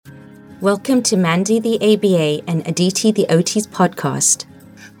Welcome to Mandy the ABA and Aditi the OT's podcast.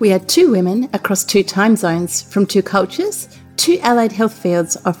 We are two women across two time zones from two cultures, two allied health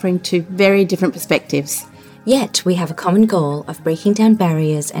fields offering two very different perspectives. Yet we have a common goal of breaking down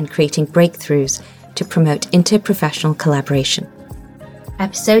barriers and creating breakthroughs to promote interprofessional collaboration.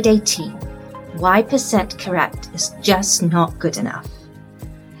 Episode 18. Why percent correct is just not good enough.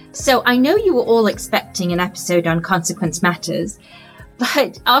 So I know you were all expecting an episode on consequence matters,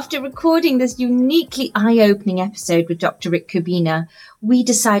 but after recording this uniquely eye-opening episode with Dr. Rick Kubina, we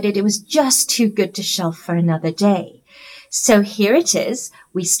decided it was just too good to shelf for another day. So here it is.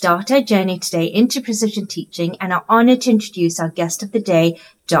 We start our journey today into precision teaching and are honored to introduce our guest of the day,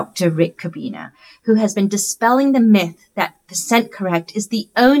 Dr. Rick Kubina, who has been dispelling the myth that percent correct is the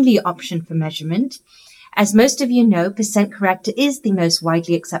only option for measurement. As most of you know, percent correct is the most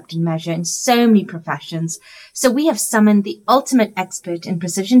widely accepted measure in so many professions. So we have summoned the ultimate expert in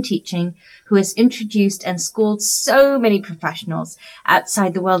precision teaching who has introduced and schooled so many professionals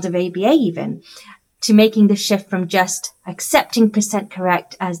outside the world of ABA even, to making the shift from just accepting percent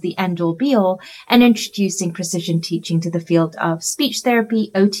correct as the end-all be-all and introducing precision teaching to the field of speech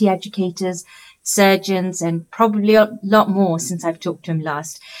therapy, OT educators, surgeons, and probably a lot more since I've talked to him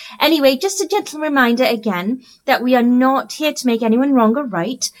last. Anyway, just a gentle reminder again that we are not here to make anyone wrong or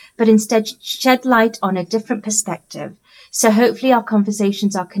right, but instead shed light on a different perspective. So hopefully our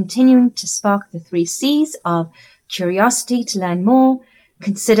conversations are continuing to spark the 3 C's of curiosity to learn more,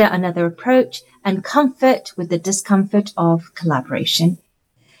 consider another approach, and comfort with the discomfort of collaboration.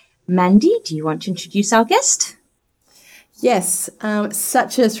 Mandy, do you want to introduce our guest? Yes,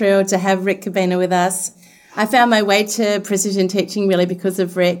 such a thrill to have Rick Kubina with us. I found my way to precision teaching really because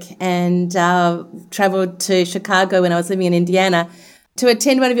of Rick and travelled to Chicago when I was living in Indiana to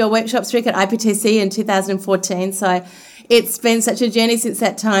attend one of your workshops, Rick, at IPTC in 2014. So it's been such a journey since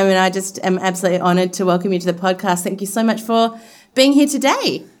that time, and I just am absolutely honoured to welcome you to the podcast. Thank you so much for being here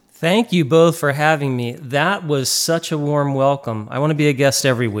today. Thank you both for having me. That was such a warm welcome. I want to be a guest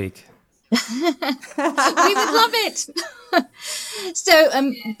every week. We would love it. So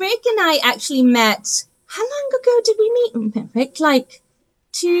Rick and I actually met, how long ago did we meet, Rick? Like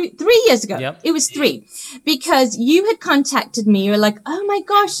 3 years ago. Yep. It was 3, because you had contacted me. You were like, oh my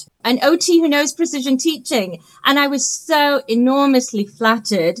gosh, an OT who knows precision teaching. And I was so enormously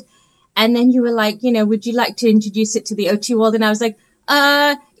flattered. And then you were like, would you like to introduce it to the OT world? And I was like,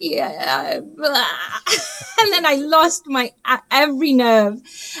 yeah. And then I lost my every nerve.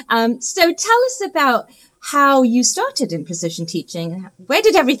 So tell us about how you started in precision teaching. Where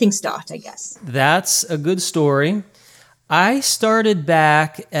did everything start, I guess? That's a good story. I started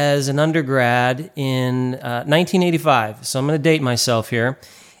back as an undergrad in 1985, so I'm going to date myself here.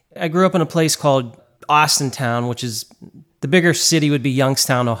 I grew up in a place called Austintown, which is, the bigger city would be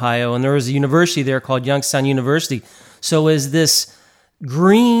Youngstown, Ohio, and there was a university there called Youngstown University. So as this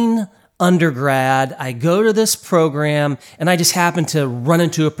green undergrad, I go to this program, and I just happened to run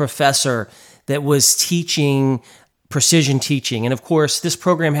into a professor that was teaching precision teaching. And of course, this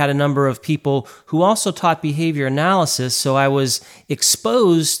program had a number of people who also taught behavior analysis, so I was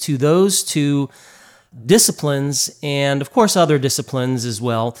exposed to those 2 disciplines and, of course, other disciplines as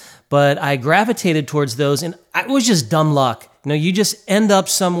well. But I gravitated towards those, and it was just dumb luck. You just end up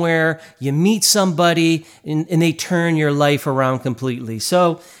somewhere, you meet somebody, and they turn your life around completely.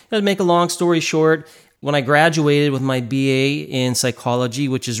 So, to make a long story short, when I graduated with my BA in psychology,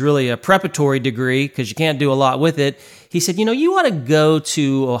 which is really a preparatory degree because you can't do a lot with it, he said, you ought to go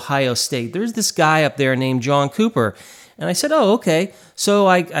to Ohio State. There's this guy up there named John Cooper. And I said, oh, okay. So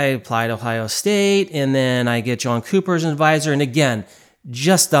I applied to Ohio State, and then I get John Cooper as an advisor. And again,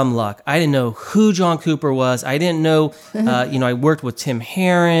 just dumb luck. I didn't know who John Cooper was. I didn't know, I worked with Tim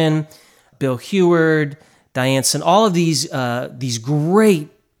Herron, Bill Heward, Diane Sun, all of these great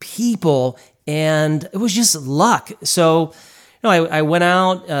people, and it was just luck. So, I went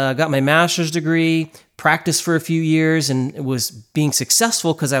out, got my master's degree, practiced for a few years, and was being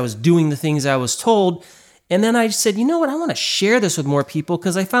successful because I was doing the things I was told. And then I said, you know what, I want to share this with more people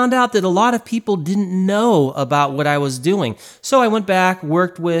because I found out that a lot of people didn't know about what I was doing. So I went back,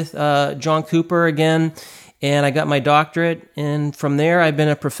 worked with John Cooper again, and I got my doctorate. And from there, I've been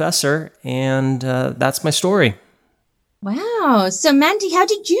a professor, and that's my story. Wow. So Mandy, how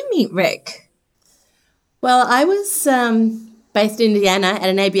did you meet Rick? Well, I was based in Indiana at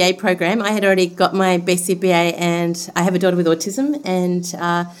an ABA program. I had already got my BCBA, and I have a daughter with autism,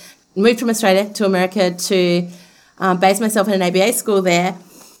 and moved from Australia to America to base myself in an ABA school there.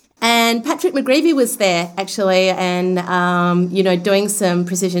 And Patrick McGreevy was there, actually, and, doing some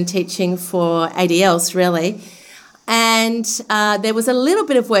precision teaching for ADLs, really. And there was a little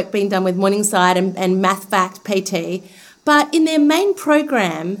bit of work being done with Morningside and Math Fact PT. But in their main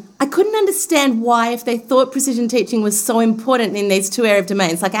program, I couldn't understand why, if they thought precision teaching was so important in these two area of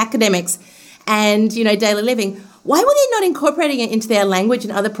domains, like academics and, daily living, why were they not incorporating it into their language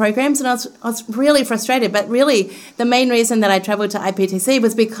and other programs? And I was really frustrated. But really, the main reason that I travelled to IPTC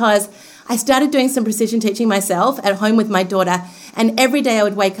was because I started doing some precision teaching myself at home with my daughter. And every day I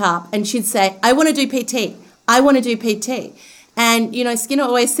would wake up and she'd say, I want to do PT. I want to do PT. And, Skinner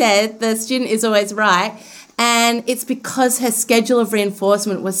always said the student is always right. And it's because her schedule of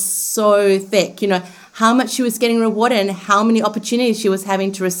reinforcement was so thick, how much she was getting rewarded and how many opportunities she was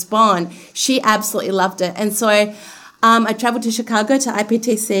having to respond. She absolutely loved it. And so I travelled to Chicago to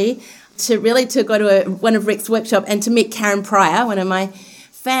IPTC to go to one of Rick's workshops and to meet Karen Pryor, one of my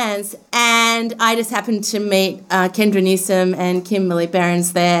fans. And I just happened to meet Kendra Newsom and Kimberly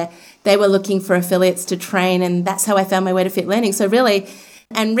Behrens there. They were looking for affiliates to train, and that's how I found my way to Fit Learning. So really,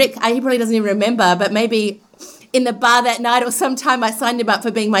 and Rick, he probably doesn't even remember, but maybe in the bar that night or sometime I signed him up for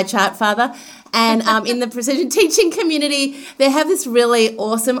being my chart father. And in the precision teaching community, they have this really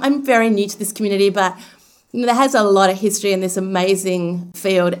awesome, I'm very new to this community, but there has a lot of history in this amazing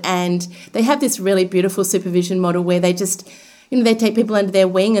field. And they have this really beautiful supervision model where they just, they take people under their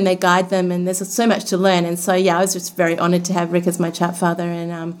wing and they guide them, and there's so much to learn. And so, I was just very honoured to have Rick as my chart father.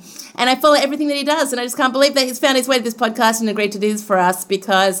 And I follow everything that he does. And I just can't believe that he's found his way to this podcast and agreed to do this for us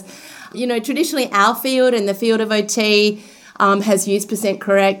because, traditionally our field and the field of OT has used percent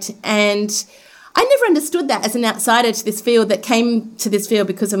correct. And I never understood that as an outsider to this field that came to this field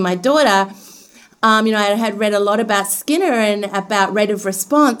because of my daughter. I had read a lot about Skinner and about rate of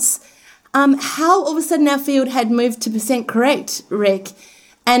response. How all of a sudden our field had moved to percent correct, Rick.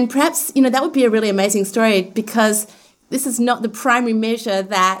 And perhaps, that would be a really amazing story because this is not the primary measure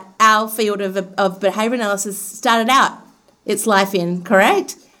that our field of behaviour analysis started out its life in,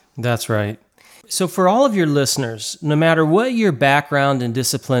 correct? That's right. So for all of your listeners, no matter what your background and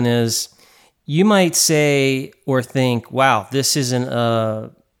discipline is, you might say or think, wow, this isn't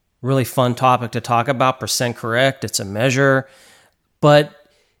a really fun topic to talk about, percent correct, it's a measure. But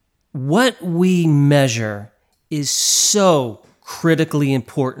what we measure is so critically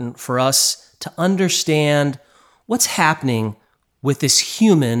important for us to understand what's happening with this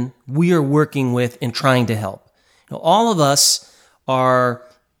human we are working with and trying to help. All of us are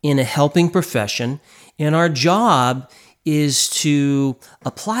in a helping profession, and our job is to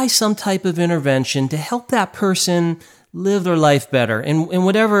apply some type of intervention to help that person live their life better in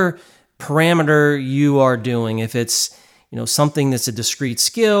whatever parameter you are doing. If it's something that's a discrete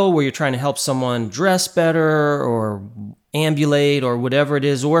skill where you're trying to help someone dress better or ambulate or whatever it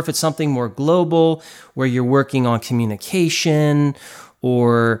is, or if it's something more global where you're working on communication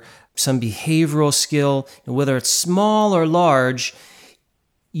or some behavioral skill, whether it's small or large,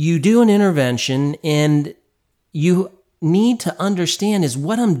 you do an intervention and you need to understand, is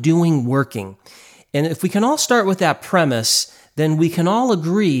what I'm doing working? And if we can all start with that premise, then we can all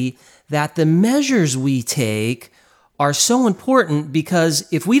agree that the measures we take are so important, because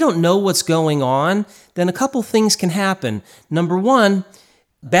if we don't know what's going on, then a couple things can happen. Number one,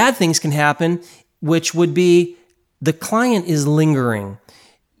 bad things can happen, which would be the client is lingering.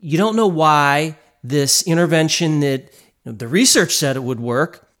 You don't know why this intervention that the research said it would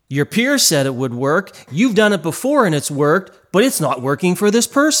work, your peers said it would work, you've done it before and it's worked, but it's not working for this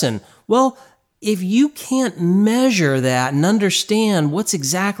person. Well, if you can't measure that and understand what's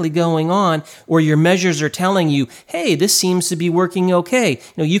exactly going on, or your measures are telling you, hey, this seems to be working okay,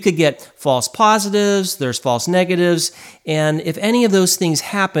 you could get false positives, there's false negatives, and if any of those things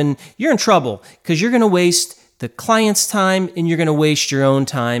happen, you're in trouble, because you're going to waste the client's time and you're going to waste your own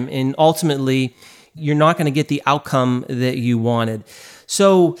time, and ultimately, you're not going to get the outcome that you wanted.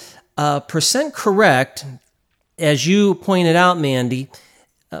 So, percent correct, as you pointed out, Mandy,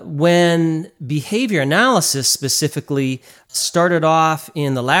 when behavior analysis specifically started off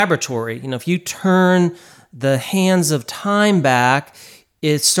in the laboratory, if you turn the hands of time back,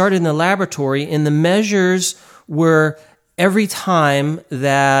 it started in the laboratory, and the measures were every time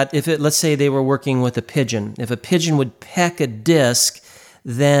that let's say they were working with a pigeon, if a pigeon would peck a disc,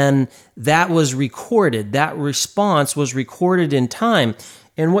 then that was recorded. That response was recorded in time.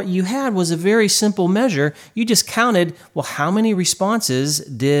 And what you had was a very simple measure. You just counted, well, how many responses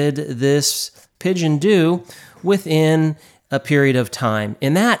did this pigeon do within a period of time?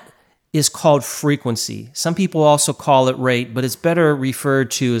 And that is called frequency. Some people also call it rate, but it's better referred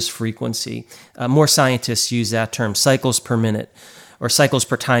to as frequency. More scientists use that term, cycles per minute, or cycles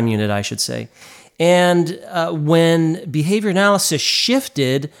per time unit, I should say. And when behavior analysis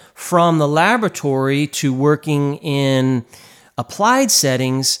shifted from the laboratory to working in applied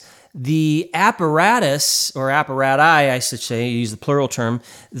settings, the apparatus, or apparati, I should say, use the plural term,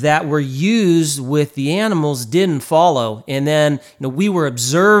 that were used with the animals didn't follow. And then we were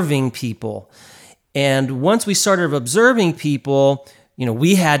observing people. And once we started observing people,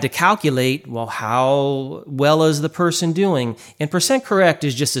 we had to calculate, well, how well is the person doing? And percent correct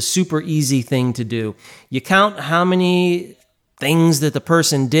is just a super easy thing to do. You count how many things that the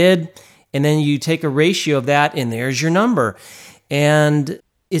person did, and then you take a ratio of that, and there's your number. And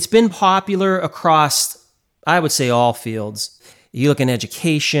it's been popular across, I would say, all fields. You look in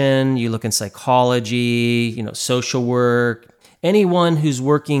education, you look in psychology, social work, anyone who's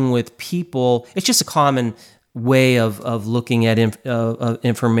working with people, it's just a common way of looking at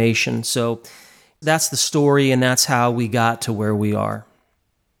information. So that's the story, and that's how we got to where we are.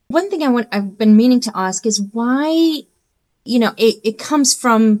 One thing I've been meaning to ask is why, it comes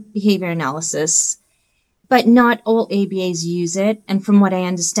from behavior analysis, but not all ABAs use it. And from what I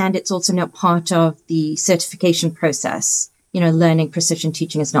understand, it's also not part of the certification process. Learning precision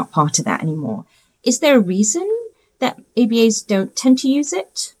teaching is not part of that anymore. Is there a reason that ABAs don't tend to use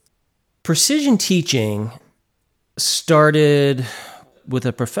it? Precision teaching started with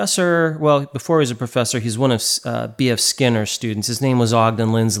a professor. Well, before he was a professor, he's one of B.F. Skinner's students. His name was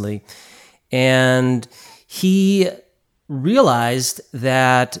Ogden Lindsley. And he realized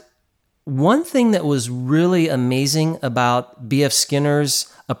that one thing that was really amazing about B.F.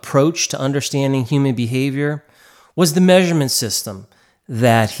 Skinner's approach to understanding human behavior was the measurement system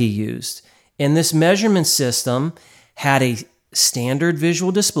that he used. And this measurement system had a standard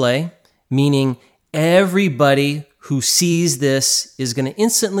visual display, meaning everybody who sees this is going to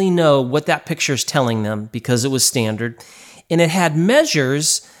instantly know what that picture is telling them because it was standard. And it had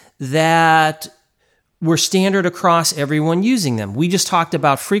measures that were standard across everyone using them. We just talked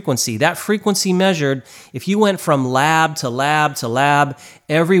about frequency. That frequency measured, if you went from lab to lab to lab,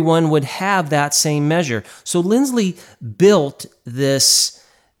 everyone would have that same measure. So Lindsley built this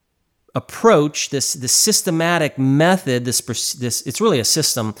approach, this systematic method, this it's really a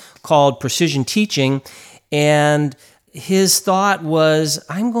system called precision teaching. And his thought was,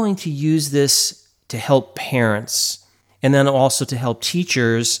 I'm going to use this to help parents and then also to help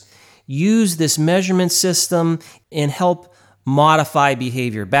teachers use this measurement system and help modify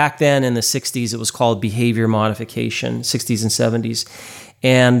behavior. Back then in the 60s, it was called behavior modification, 60s and 70s.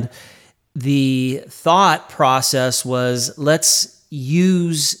 And the thought process was, let's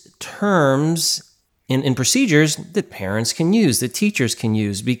use terms in procedures that parents can use, that teachers can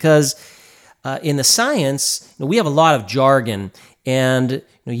use, because in the science, we have a lot of jargon, and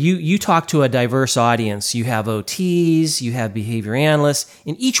you talk to a diverse audience. You have OTs, you have behavior analysts,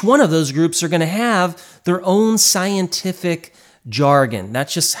 and each one of those groups are going to have their own scientific jargon.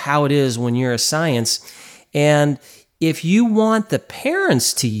 That's just how it is when you're a science. And if you want the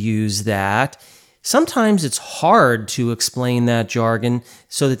parents to use that, sometimes it's hard to explain that jargon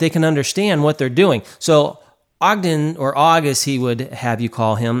so that they can understand what they're doing. So Ogden, or Og as he would have you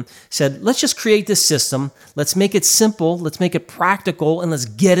call him, said, let's just create this system. Let's make it simple. Let's make it practical, and let's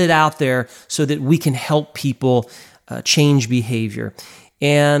get it out there so that we can help people change behavior.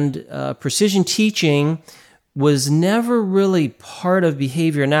 And precision teaching was never really part of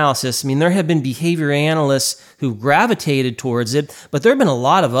behavior analysis. I mean, there have been behavior analysts who gravitated towards it, but there have been a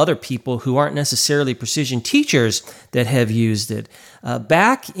lot of other people who aren't necessarily precision teachers that have used it.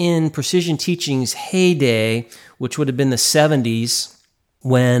 Back in precision teaching's heyday, which would have been the 70s,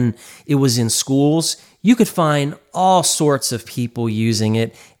 when it was in schools, you could find all sorts of people using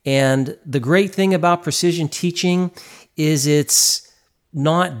it. And the great thing about precision teaching is it's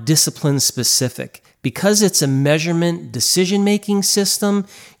not discipline specific. Because it's a measurement decision-making system,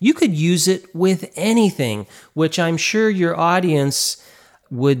 you could use it with anything, which I'm sure your audience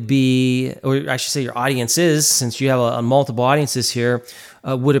would be, or I should say your audience is, since you have a multiple audiences here,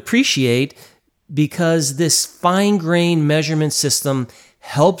 would appreciate, because this fine-grained measurement system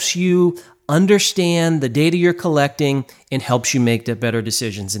helps you understand the data you're collecting and helps you make the better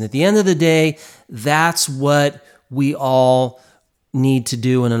decisions. And at the end of the day, that's what we all need to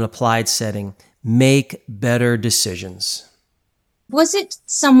do in an applied setting. Make better decisions. Was it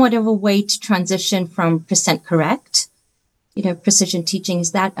somewhat of a way to transition from percent correct? Precision teaching,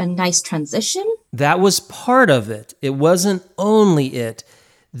 is that a nice transition? That was part of it. It wasn't only it.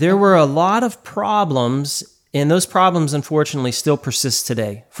 There were a lot of problems, and those problems, unfortunately, still persist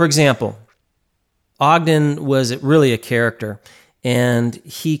today. For example, Ogden was really a character, and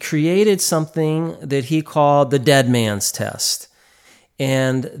he created something that he called the dead man's test.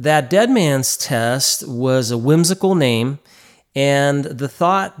 And that dead man's test was a whimsical name. And the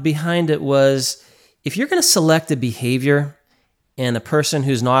thought behind it was, if you're going to select a behavior and a person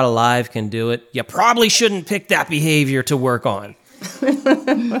who's not alive can do it, you probably shouldn't pick that behavior to work on.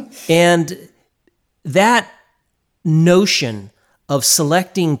 And that notion of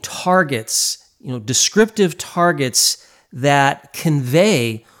selecting targets, descriptive targets that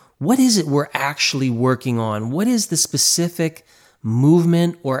convey what is it we're actually working on? What is the specific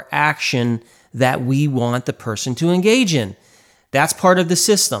movement or action that we want the person to engage in? That's part of the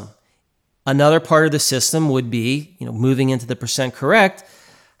system. Another part of the system would be, moving into the percent correct,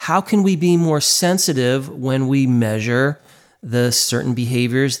 how can we be more sensitive when we measure the certain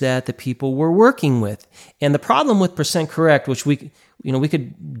behaviors that the people we're working with? And the problem with percent correct, which we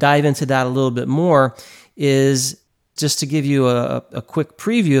could dive into that a little bit more, is just to give you a quick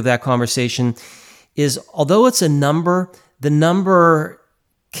preview of that conversation, is although it's a number, the number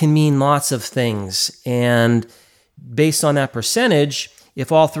can mean lots of things. And based on that percentage,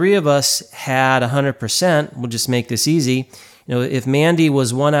 if all three of us had 100%, we'll just make this easy. If Mandy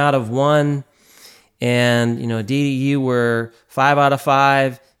was 1 out of 1, and Dee, you were 5 out of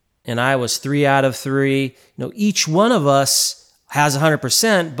 5, and I was 3 out of 3, each one of us has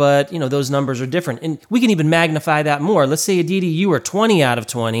 100%, but those numbers are different. And we can even magnify that more. Let's say, Aditi, you were 20 out of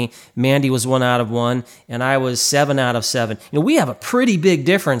 20, Mandy was 1 out of 1, and I was 7 out of 7. We have a pretty big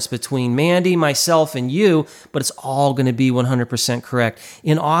difference between Mandy, myself, and you, but it's all going to be 100% correct.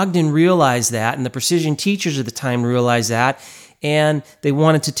 And Ogden realized that, and the precision teachers at the time realized that, and they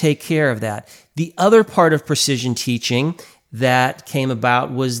wanted to take care of that. The other part of precision teaching that came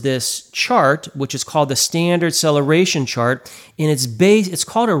about was this chart, which is called the standard acceleration chart, and it's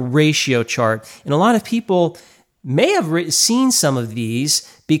called a ratio chart. And a lot of people may have seen some of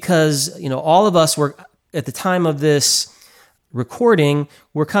these because, all of us were, at the time of this recording,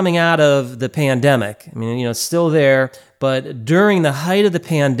 we're coming out of the pandemic. It's still there, but during the height of the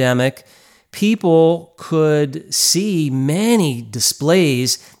pandemic, people could see many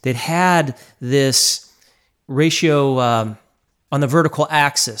displays that had this ratio on the vertical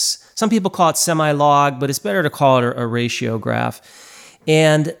axis. Some people call it semi-log, but it's better to call it a ratio graph.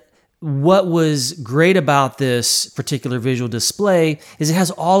 And what was great about this particular visual display is it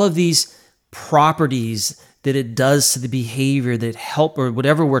has all of these properties that it does to the behavior that help, or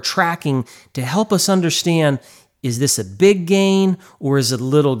whatever we're tracking, to help us understand, is this a big gain or is it a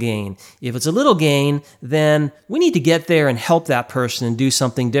little gain? If it's a little gain, then we need to get there and help that person and do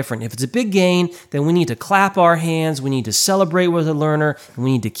something different. If it's a big gain, then we need to clap our hands, we need to celebrate with the learner, and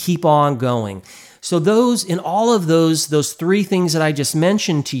we need to keep on going. So all of those three things that I just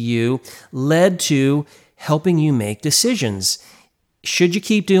mentioned to you led to helping you make decisions. Should you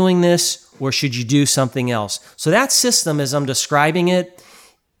keep doing this or should you do something else? So that system, as I'm describing it,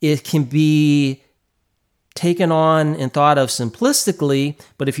 it can be taken on and thought of simplistically,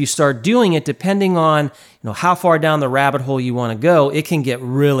 but if you start doing it, depending on how far down the rabbit hole you want to go, it can get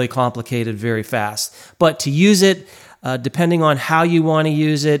really complicated very fast. But to use it, depending on how you want to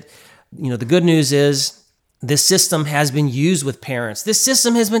use it, the good news is this system has been used with parents. This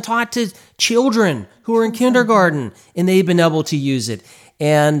system has been taught to children who are in kindergarten, and they've been able to use it.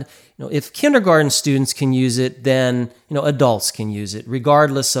 And if kindergarten students can use it, then adults can use it,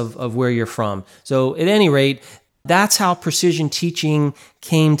 regardless of where you're from. So at any rate, that's how precision teaching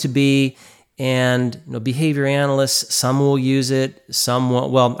came to be. And behavior analysts, some will use it, some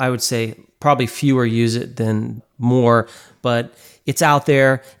won't. Well, I would say probably fewer use it than more, but it's out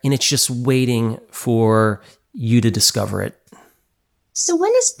there and it's just waiting for you to discover it. So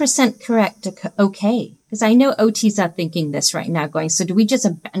when is percent correct okay? Because I know OTs are thinking this right now, going, so do we just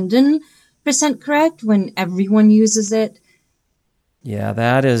abandon percent correct when everyone uses it? Yeah,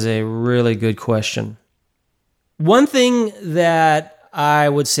 that is a really good question. One thing that I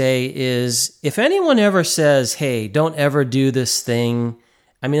would say is, if anyone ever says, hey, don't ever do this thing,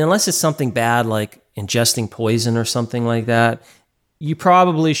 unless it's something bad like ingesting poison or something like that, you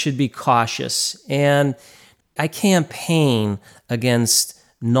probably should be cautious. And I campaign against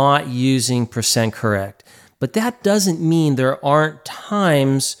not using percent correct. But that doesn't mean there aren't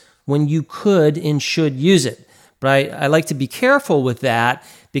times when you could and should use it. But I like to be careful with that,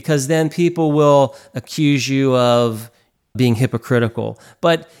 because then people will accuse you of being hypocritical.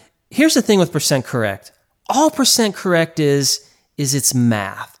 But here's the thing with percent correct. All percent correct is it's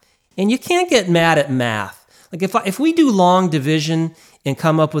math. And you can't get mad at math. Like if we do long division and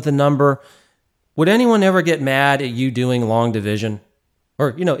come up with a number, would anyone ever get mad at you doing long division?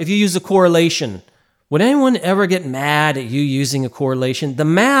 Or, if you use a correlation, Would anyone ever get mad at you using a correlation? The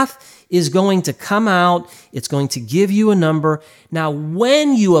math is going to come out. It's going to give you a number. Now,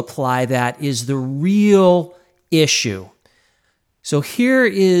 when you apply that is the real issue. So here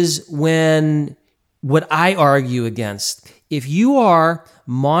is what I argue against. If you are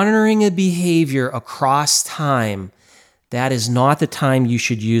monitoring a behavior across time, that is not the time you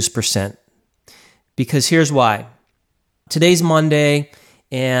should use percent. Because here's why. Today's Monday,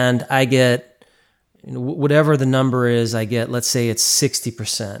 and I get, whatever the number is, I get, let's say it's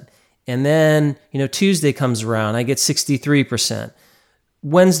 60%. And then, Tuesday comes around, I get 63%.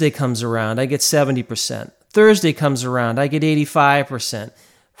 Wednesday comes around, I get 70%. Thursday comes around, I get 85%.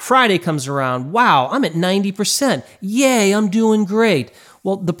 Friday comes around, wow, I'm at 90%. Yay, I'm doing great.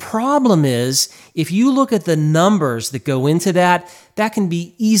 Well, the problem is, if you look at the numbers that go into that can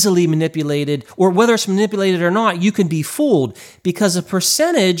be easily manipulated, or whether it's manipulated or not, you can be fooled because a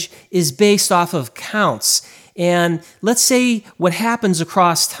percentage is based off of counts. And let's say what happens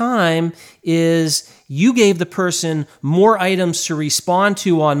across time is you gave the person more items to respond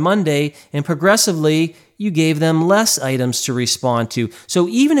to on Monday, and progressively you gave them less items to respond to. So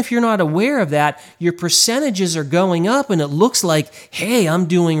even if you're not aware of that, your percentages are going up and it looks like, hey, I'm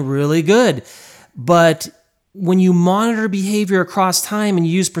doing really good. But when you monitor behavior across time and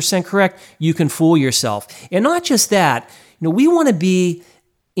you use percent correct, you can fool yourself. And not just that, we want to be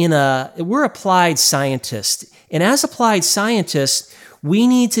we're applied scientists. And as applied scientists, we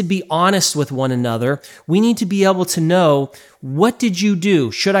need to be honest with one another. We need to be able to know, what did you do?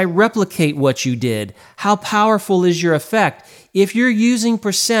 Should I replicate what you did? How powerful is your effect? If you're using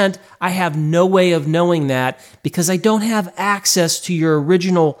percent, I have no way of knowing that because I don't have access to your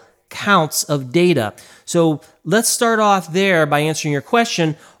original counts of data. So let's start off there by answering your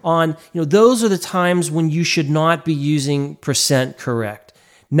question on, those are the times when you should not be using percent correct.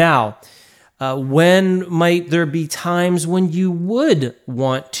 Now, when might there be times when you would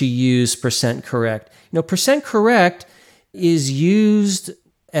want to use percent correct? Percent correct is used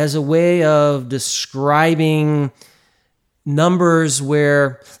as a way of describing numbers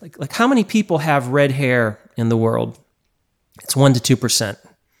where, like how many people have red hair in the world? It's 1% to 2%.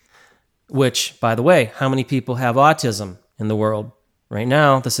 Which, by the way, how many people have autism in the world? Right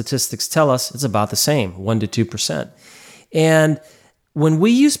now, the statistics tell us it's about the same, 1% to 2%. And when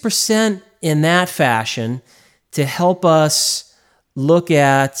we use percent in that fashion to help us look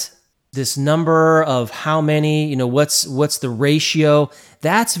at this number of how many, what's the ratio,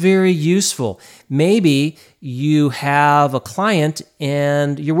 that's very useful. Maybe you have a client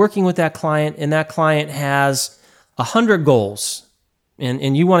and you're working with that client and that client has 100 goals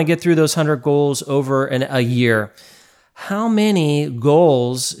and you want to get through those 100 goals over a year. How many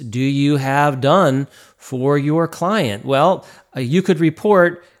goals do you have done for your client? Well, you could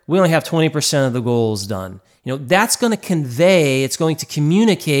report, we only have 20% of the goals done. That's going to convey, it's going to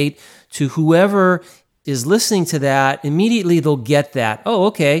communicate to whoever is listening to that. Immediately they'll get that. Oh,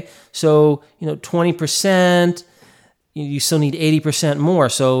 okay. So, 20%, you still need 80% more.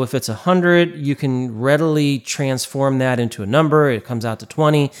 So if it's 100, you can readily transform that into a number. It comes out to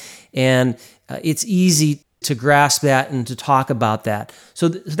 20. And it's easy to grasp that and to talk about that. So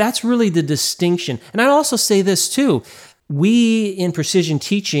that's really the distinction. And I'd also say this too. We in precision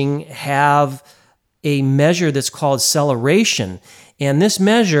teaching have a measure that's called acceleration. And this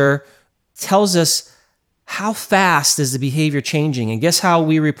measure tells us how fast is the behavior changing. And guess how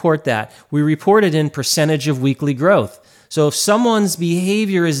we report that? We report it in percentage of weekly growth. So if someone's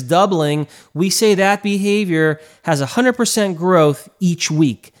behavior is doubling, we say that behavior has 100% growth each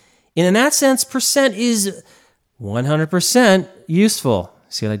week. And in that sense, percent is 100% useful.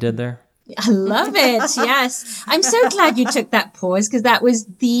 See what I did there? I love it. Yes. I'm so glad you took that pause because that was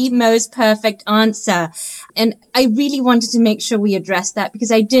the most perfect answer. And I really wanted to make sure we addressed that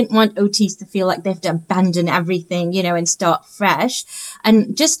because I didn't want OTs to feel like they have to abandon everything, and start fresh.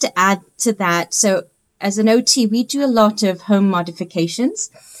 And just to add to that, so as an OT, we do a lot of home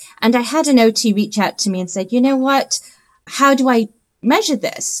modifications. And I had an OT reach out to me and said, you know what? How do I measure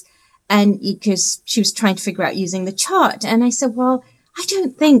this? And because she was trying to figure out using the chart. And I said, well, I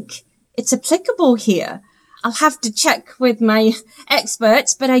don't think it's applicable here. I'll have to check with my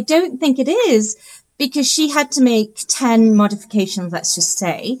experts, but I don't think it is because she had to make 10 modifications, let's just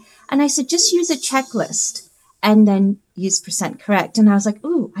say. And I said, just use a checklist and then use percent correct. And I was like,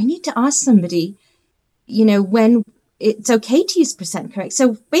 oh, I need to ask somebody, when it's okay to use percent correct.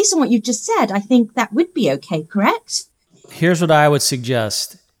 So based on what you just said, I think that would be okay, correct? Here's what I would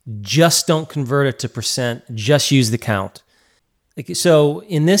suggest. Just don't convert it to percent. Just use the count. So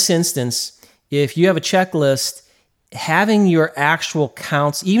in this instance, if you have a checklist, having your actual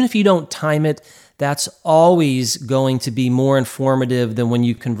counts, even if you don't time it, that's always going to be more informative than when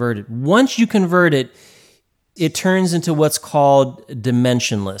you convert it. Once you convert it, it turns into what's called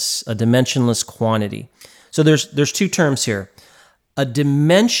dimensionless, a dimensionless quantity. So there's two terms here. A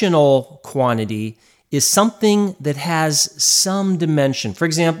dimensional quantity is something that has some dimension. For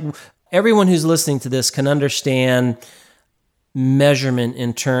example, everyone who's listening to this can understand measurement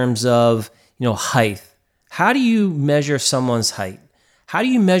in terms of, height. How do you measure someone's height? How do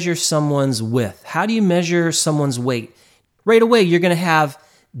you measure someone's width? How do you measure someone's weight? Right away, you're going to have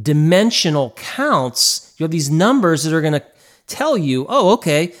dimensional counts. You have these numbers that are going to tell you, oh,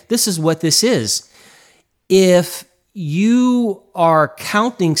 okay, this is what this is. If you are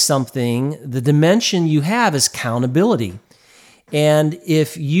counting something, the dimension you have is countability. And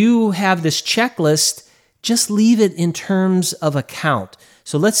if you have this checklist, just leave it in terms of a count.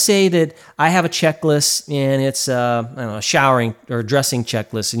 So let's say that I have a checklist and it's a showering or dressing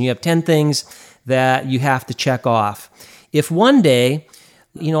checklist, and you have 10 things that you have to check off. If one day,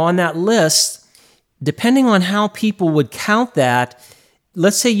 on that list, depending on how people would count that,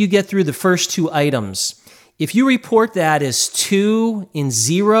 let's say you get through the first 2 items. If you report that as 2 and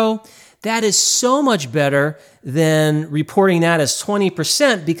 0, that is so much better than reporting that as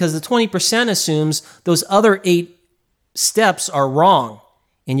 20%, because the 20% assumes those other 8 steps are wrong.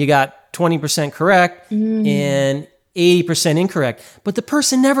 And you got 20% correct and 80% incorrect. But the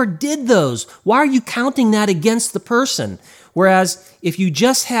person never did those. Why are you counting that against the person? Whereas if you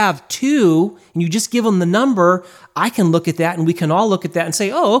just have 2 and you just give them the number, I can look at that and we can all look at that and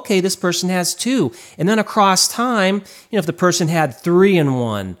say, oh, okay, this person has 2. And then across time, if the person had 3 and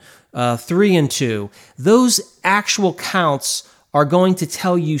 1, 3 and 2, those actual counts are going to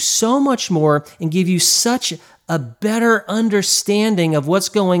tell you so much more and give you such a better understanding of what's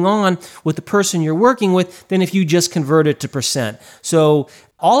going on with the person you're working with than if you just convert it to percent. So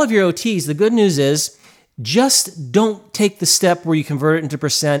all of your OTs, the good news is, just don't take the step where you convert it into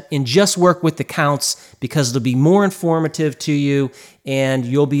percent and just work with the counts, because it'll be more informative to you and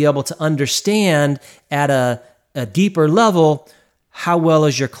you'll be able to understand at a deeper level how well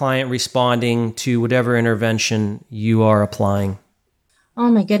is your client responding to whatever intervention you are applying. Oh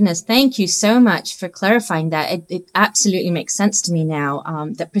my goodness. Thank you so much for clarifying that. It absolutely makes sense to me now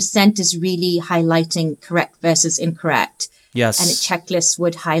that percent is really highlighting correct versus incorrect. Yes. And a checklist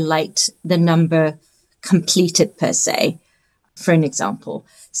would highlight the number completed per se, for an example.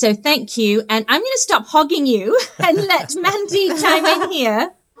 So thank you. And I'm going to stop hogging you and let Mandy chime in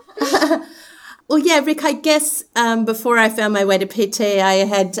here. Well, yeah, Rick, I guess before I found my way to PT, I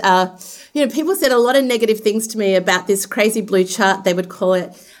had, people said a lot of negative things to me about this crazy blue chart, they would call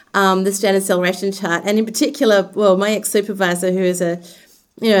it, the standard cell ration chart. And in particular, my ex-supervisor, who is a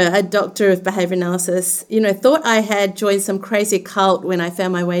doctor of behavior analysis, thought I had joined some crazy cult when I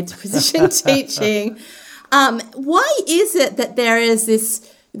found my way to precision teaching. Why is it that there is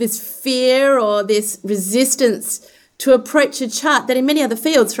this fear or this resistance to approach a chart that in many other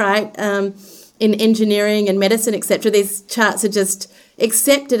fields, right, in engineering and medicine, etc., these charts are just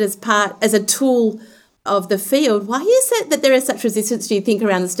accepted as a tool of the field? Why is it that there is such resistance, do you think,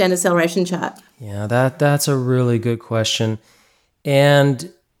 around the standard cell ration chart? Yeah, that's a really good question.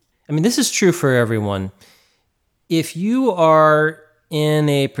 And I mean, this is true for everyone. If you are in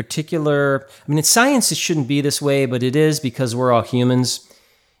a particular, in science, it shouldn't be this way, but it is because we're all humans.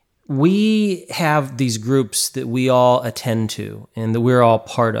 We have these groups that we all attend to and that we're all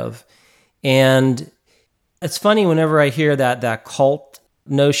part of. And it's funny whenever I hear that cult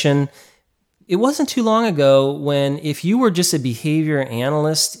notion. It wasn't too long ago when if you were just a behavior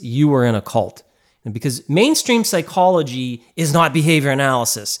analyst, you were in a cult. Because mainstream psychology is not behavior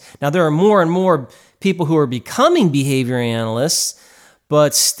analysis. Now, there are more and more people who are becoming behavior analysts,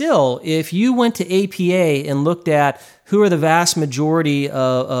 but still, if you went to APA and looked at who are the vast majority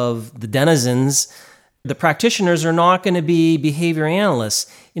of the denizens, the practitioners are not going to be behavior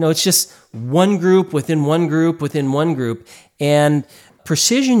analysts. It's just one group within one group within one group. And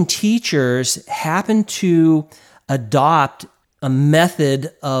precision teachers happen to adopt a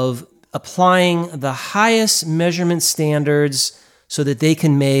method of applying the highest measurement standards so that they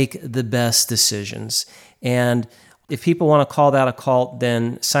can make the best decisions. And if people want to call that a cult,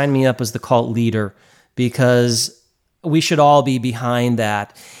 then sign me up as the cult leader, because we should all be behind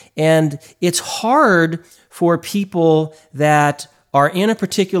that. And it's hard for people that are in a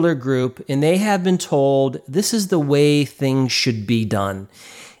particular group and they have been told this is the way things should be done.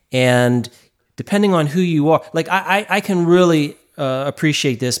 And depending on who you are, like I can really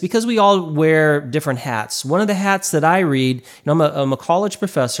appreciate this because we all wear different hats. One of the hats that I read, I'm a college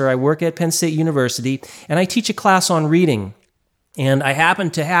professor. I work at Penn State University and I teach a class on reading. And I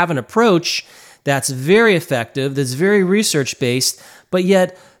happen to have an approach that's very effective, that's very research-based, but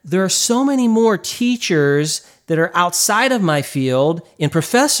yet there are so many more teachers that are outside of my field and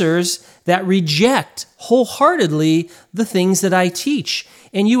professors that reject wholeheartedly the things that I teach.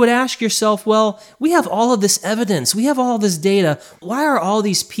 And you would ask yourself, well, we have all of this evidence, we have all this data. Why are all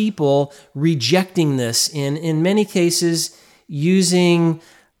these people rejecting this? And in many cases, using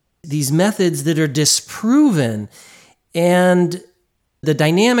these methods that are disproven. And the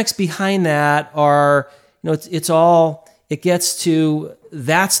dynamics behind that are, it gets to,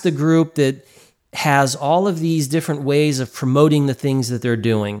 that's the group that has all of these different ways of promoting the things that they're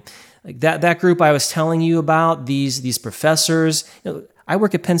doing. Like that group I was telling you about, these professors, I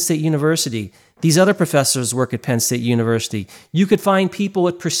work at Penn State University. These other professors work at Penn State University. You could find people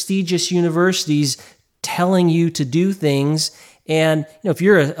at prestigious universities telling you to do things. And if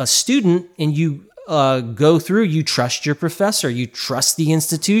you're a student and you go through, you trust your professor, you trust the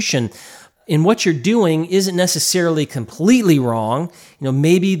institution. And what you're doing isn't necessarily completely wrong.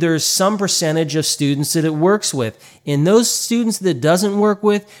 Maybe there's some percentage of students that it works with. And those students that it doesn't work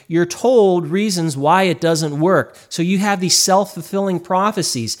with, you're told reasons why it doesn't work. So you have these self-fulfilling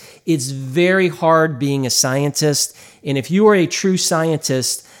prophecies. It's very hard being a scientist. And if you are a true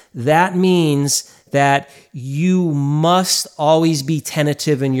scientist, that means that you must always be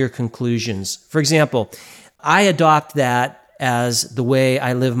tentative in your conclusions. For example, I adopt that as the way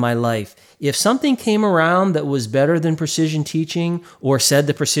I live my life. If something came around that was better than precision teaching or said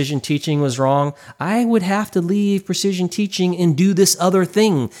the precision teaching was wrong, I would have to leave precision teaching and do this other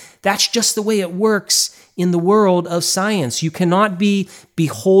thing. That's just the way it works in the world of science. You cannot be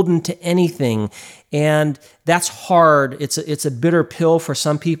beholden to anything. And that's hard. It's a bitter pill for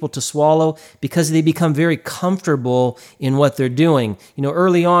some people to swallow because they become very comfortable in what they're doing.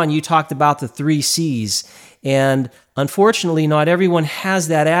 Early on, you talked about the 3 C's. And unfortunately, not everyone has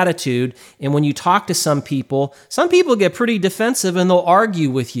that attitude. And when you talk to some people get pretty defensive and they'll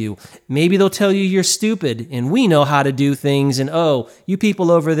argue with you. Maybe they'll tell you you're stupid and we know how to do things. And you people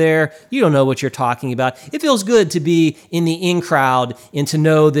over there, you don't know what you're talking about. It feels good to be in the in crowd and to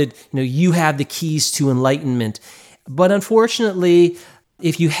know that you have the keys to enlightenment. But unfortunately,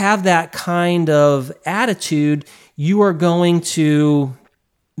 if you have that kind of attitude, you are going to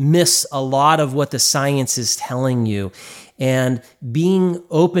miss a lot of what the science is telling you. And being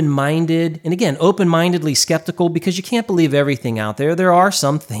open-minded, and again, open-mindedly skeptical, because you can't believe everything out there. There are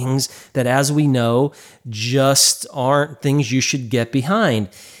some things that, as we know, just aren't things you should get behind.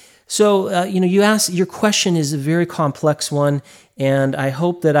 So, you asked, your question is a very complex one, and I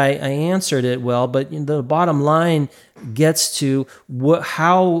hope that I answered it well, but the bottom line gets to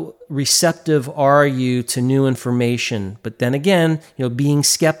how receptive are you to new information? But then again, being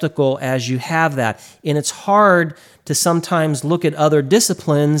skeptical as you have that. And it's hard to sometimes look at other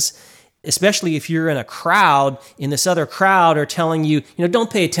disciplines, especially if you're in a crowd, and this other crowd are telling you,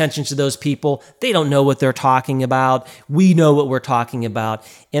 don't pay attention to those people. They don't know what they're talking about. We know what we're talking about.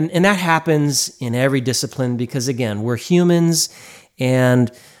 And that happens in every discipline because, again, we're humans,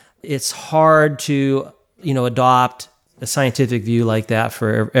 and it's hard to, adopt a scientific view like that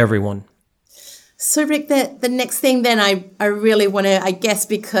for everyone. So, Rick, the next thing then I really want to, I guess,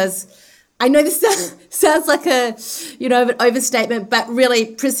 because I know this sounds like an overstatement, but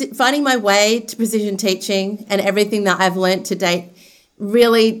really finding my way to precision teaching and everything that I've learned to date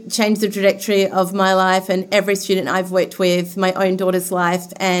really changed the trajectory of my life and every student I've worked with, my own daughter's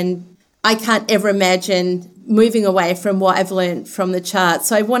life. And I can't ever imagine moving away from what I've learned from the chart.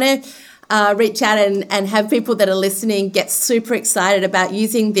 So I want to reach out and have people that are listening get super excited about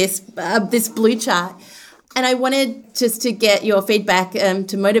using this blue chart. And I wanted just to get your feedback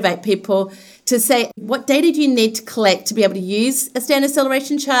to motivate people to say, what data do you need to collect to be able to use a standard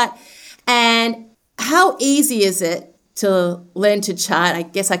acceleration chart? And how easy is it to learn to chart? I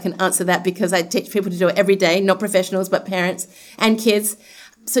guess I can answer that because I teach people to do it every day, not professionals, but parents and kids.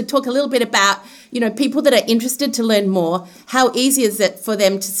 So talk a little bit about, people that are interested to learn more. How easy is it for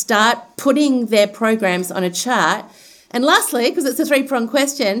them to start putting their programs on a chart? And lastly, because it's a 3-pronged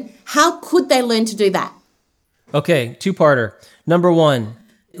question, how could they learn to do that? Okay, 2-parter. Number 1,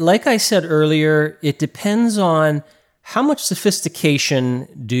 like I said earlier, it depends on how much sophistication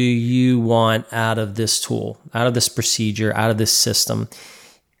do you want out of this tool, out of this procedure, out of this system.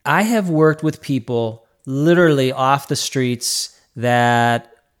 I have worked with people literally off the streets that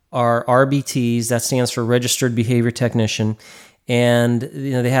are RBTs, that stands for Registered Behavior Technician, and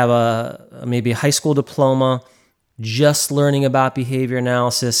they have maybe a high school diploma just learning about behavior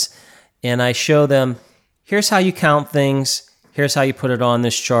analysis, and I show them, here's how you count things, here's how you put it on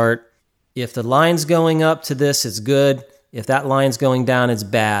this chart. If the line's going up to this, it's good. If that line's going down, it's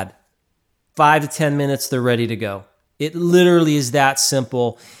bad. 5 to 10 minutes, they're ready to go. It literally is that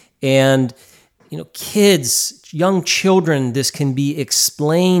simple. And, kids, young children, this can be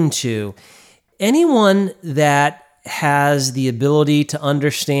explained to. Anyone that has the ability to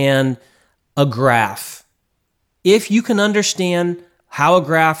understand a graph, if you can understand how a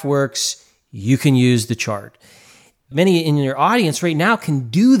graph works, you can use the chart. Many in your audience right now can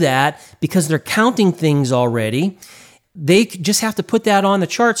do that because they're counting things already. They just have to put that on the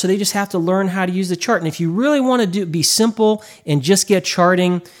chart, so they just have to learn how to use the chart. And if you really want to be simple and just get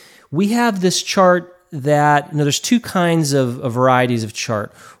charting, we have this chart that, there's two kinds of varieties of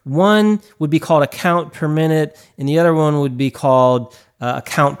chart. One would be called a count per minute, and the other one would be called a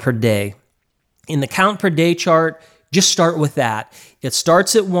count per day. In the count per day chart, just start with that. It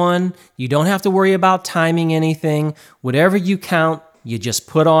starts at 1. You don't have to worry about timing anything. Whatever you count, you just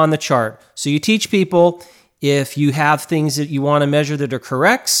put on the chart. So you teach people, if you have things that you want to measure that are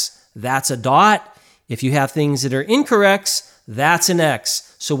corrects, that's a dot. If you have things that are incorrects, that's an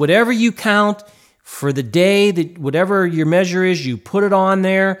X. So whatever you count for the day, that whatever your measure is, you put it on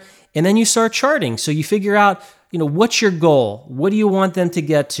there, and then you start charting. So you figure out, what's your goal? What do you want them to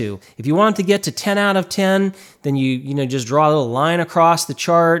get to? If you want them to get to 10 out of 10, then you just draw a little line across the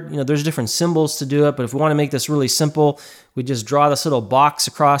chart. There's different symbols to do it, but if we want to make this really simple, we just draw this little box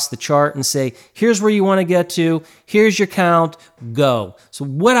across the chart and say, here's where you want to get to. Here's your count. Go. So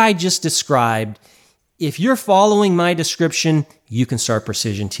what I just described, if you're following my description, you can start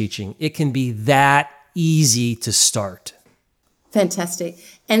precision teaching. It can be that easy to start. Fantastic.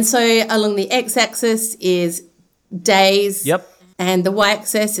 And so along the x-axis is days. Yep. And the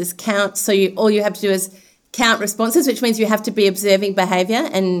y-axis is count. So all you have to do is count responses, which means you have to be observing behavior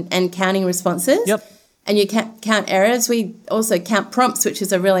and counting responses. Yep. And you count errors. We also count prompts, which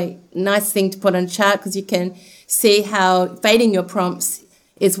is a really nice thing to put on a chart because you can see how fading your prompts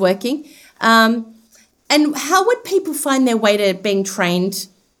is working. And how would people find their way to being trained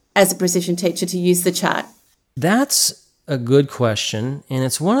as a precision teacher to use the chart? That's a good question, and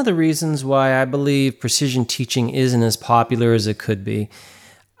it's one of the reasons why I believe precision teaching isn't as popular as it could be.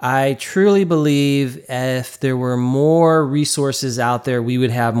 I truly believe if there were more resources out there, we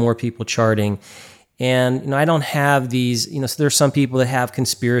would have more people charting. And, I don't have these, so there's some people that have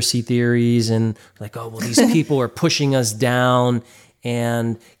conspiracy theories and like, oh, well, these people are pushing us down.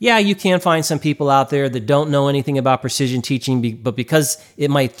 And yeah, you can find some people out there that don't know anything about precision teaching, but because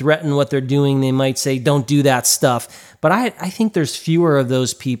it might threaten what they're doing, they might say, don't do that stuff. But I think there's fewer of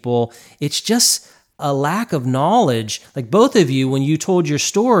those people. It's just a lack of knowledge. Like both of you, when you told your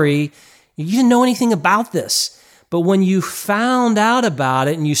story, you didn't know anything about this. But when you found out about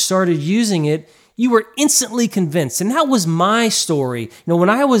it and you started using it, you were instantly convinced. And that was my story. When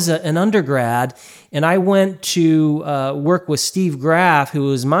I was an undergrad and I went to work with Steve Graff, who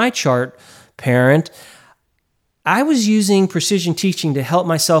was my chart parent, I was using precision teaching to help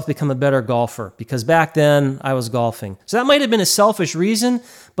myself become a better golfer because back then I was golfing. So that might have been a selfish reason,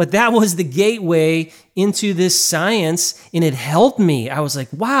 but that was the gateway into this science and it helped me. I was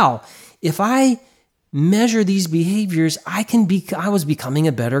like, wow, if I measure these behaviors, I was becoming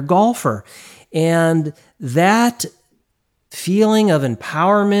a better golfer. And that feeling of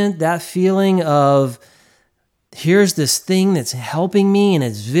empowerment, that feeling of here's this thing that's helping me and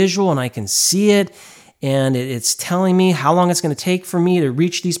it's visual and I can see it and it's telling me how long it's going to take for me to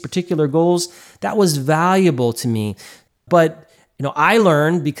reach these particular goals, that was valuable to me. But I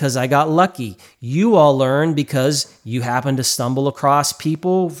learned because I got lucky. You all learned because you happened to stumble across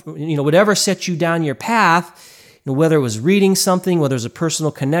people, whatever set you down your path. Whether it was reading something, whether it was a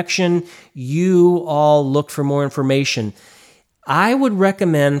personal connection, you all looked for more information. I would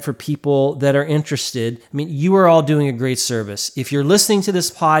recommend for people that are interested, you are all doing a great service. If you're listening to this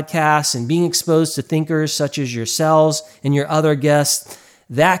podcast and being exposed to thinkers such as yourselves and your other guests,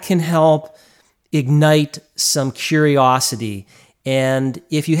 that can help ignite some curiosity. And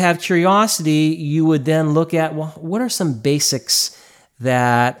if you have curiosity, you would then look at, well, what are some basics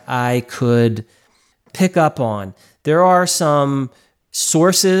that I could pick up on? There are some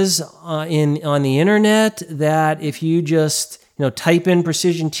sources on the internet that if you just type in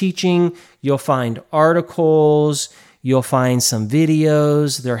precision teaching, you'll find articles, you'll find some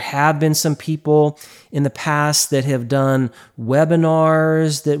videos. There have been some people in the past that have done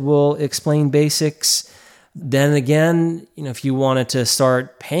webinars that will explain basics. Then again, if you wanted to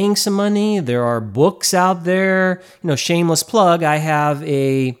start paying some money, there are books out there. Shameless plug, I have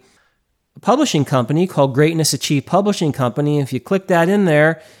a publishing company called Greatness Achieved Publishing Company. If you click that in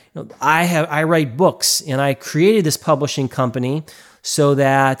there, I write books, and I created this publishing company so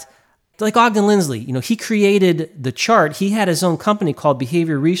that like Ogden Lindsley, he created the chart. He had his own company called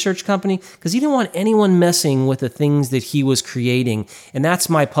Behavior Research Company because he didn't want anyone messing with the things that he was creating. And that's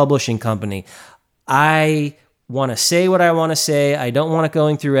my publishing company. I want to say what I want to say. I don't want it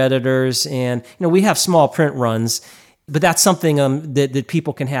going through editors. And, we have small print runs, but that's something that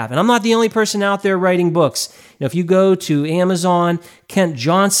people can have. And I'm not the only person out there writing books. If you go to Amazon, Kent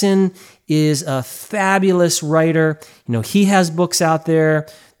Johnson is a fabulous writer. He has books out there.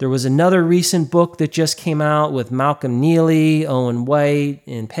 There was another recent book that just came out with Malcolm Neely, Owen White,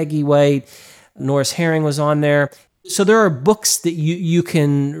 and Peggy White. Norris Herring was on there. So there are books that you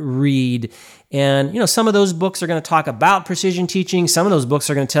can read. And, some of those books are going to talk about precision teaching. Some of those books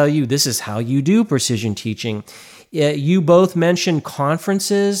are going to tell you this is how you do precision teaching. You both mentioned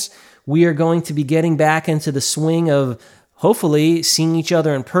conferences. We are going to be getting back into the swing of hopefully seeing each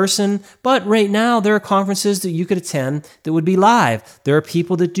other in person. But right now, there are conferences that you could attend that would be live. There are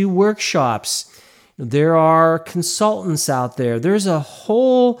people that do workshops. There are consultants out there. There's a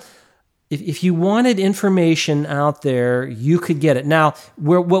whole... If you wanted information out there, you could get it. Now,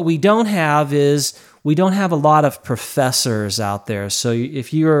 what we don't have is we don't have a lot of professors out there. So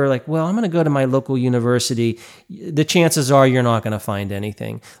if you're like, well, I'm going to go to my local university, the chances are you're not going to find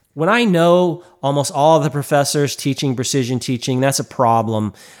anything. When I know almost all of the professors teaching precision teaching, that's a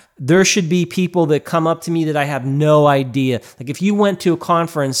problem. There should be people that come up to me that I have no idea. Like if you went to a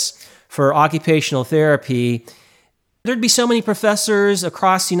conference for occupational therapy, there'd be so many professors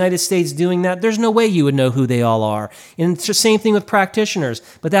across the United States doing that. There's no way you would know who they all are. And it's the same thing with practitioners.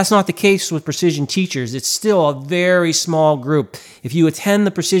 But that's not the case with precision teachers. It's still a very small group. If you attend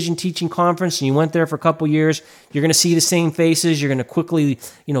the precision teaching conference and you went there for a couple years, you're going to see the same faces. You're going to quickly,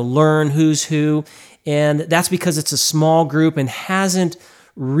 learn who's who. And that's because it's a small group and hasn't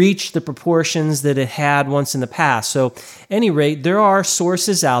reached the proportions that it had once in the past. So, at any rate, there are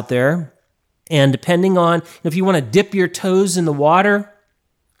sources out there. And depending on if you want to dip your toes in the water,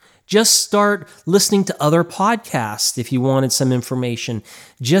 just start listening to other podcasts if you wanted some information.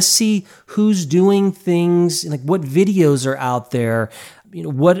 Just see who's doing things, like what videos are out there.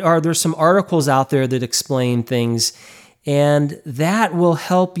 There's some articles out there that explain things. And that will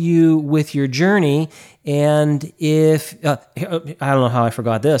help you with your journey. And if, I don't know how I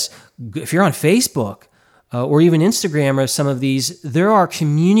forgot this, if you're on Facebook, or even Instagram or some of these, there are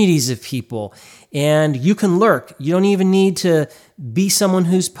communities of people and you can lurk. You don't even need to be someone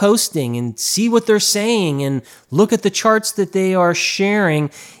who's posting and see what they're saying and look at the charts that they are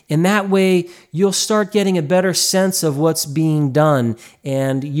sharing. And that way you'll start getting a better sense of what's being done.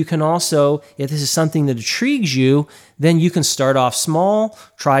 And you can also, if this is something that intrigues you, then you can start off small,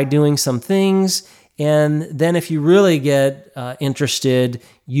 try doing some things. And then if you really get interested,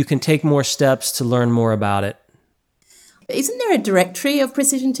 you can take more steps to learn more about it. Isn't there a directory of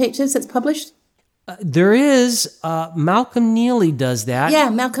precision teachers that's published? There is. Malcolm Neely does that. Yeah,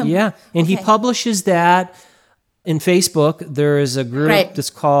 Malcolm. Yeah, and he publishes that in Facebook. There is a group that's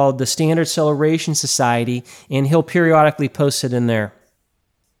called the Standard Acceleration Society, and he'll periodically post it in there.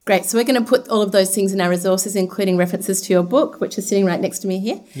 Great. So we're going to put all of those things in our resources, including references to your book, which is sitting right next to me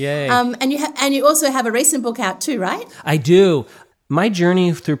here. Yay. And you also have a recent book out too, right? I do. My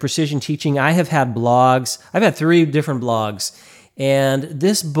journey through precision teaching, I have had blogs. I've had 3 different blogs. And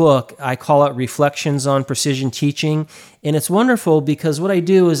this book, I call it Reflections on Precision Teaching. And it's wonderful because what I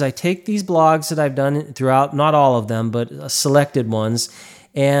do is I take these blogs that I've done throughout, not all of them, but selected ones,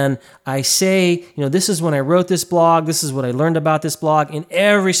 and I say, this is when I wrote this blog, this is what I learned about this blog. In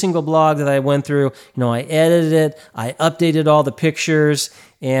every single blog that I went through, I edited it, I updated all the pictures,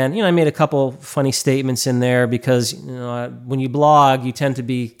 and, I made a couple funny statements in there because, when you blog, you tend to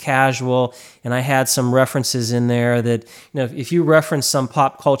be casual, and I had some references in there that, if you reference some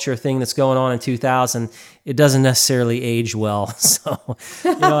pop culture thing that's going on in 2000, it doesn't necessarily age well. So,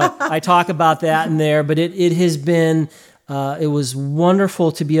 I talk about that in there, but it has been... it was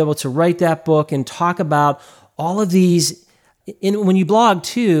wonderful to be able to write that book and talk about all of these. And when you blog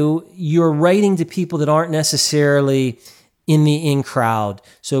too, you're writing to people that aren't necessarily in the in crowd.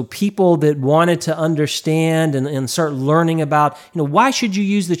 So people that wanted to understand and start learning about, why should you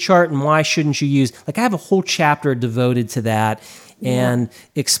use the chart and why shouldn't you use, I have a whole chapter devoted to that and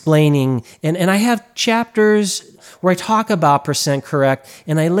explaining, and I have chapters where I talk about percent correct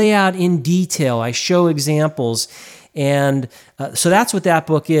and I lay out in detail, I show examples. And so that's what that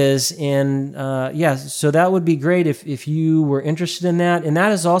book is. And so that would be great if you were interested in that. And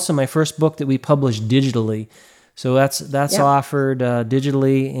that is also my first book that we published digitally. So that's offered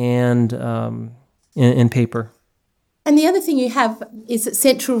digitally and in paper. And the other thing you have is that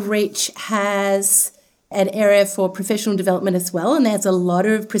Central Reach has an area for professional development as well. And there's a lot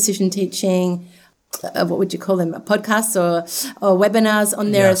of precision teaching, what would you call them, podcasts or webinars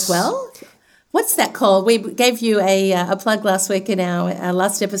on there as well. What's that called? We gave you a plug last week in our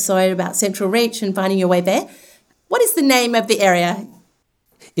last episode about Central Reach and finding your way there. What is the name of the area?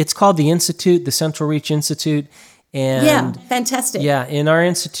 It's called the Institute, the Central Reach Institute. And yeah, fantastic. Yeah, in our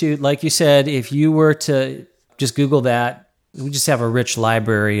institute, like you said, if you were to just Google that, we just have a rich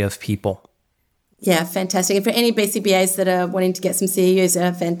library of people. Yeah, fantastic. And for any BCBAs that are wanting to get some CEUs,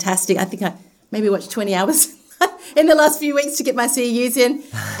 they're fantastic. I think I maybe watched 20 hours in the last few weeks to get my CEUs in.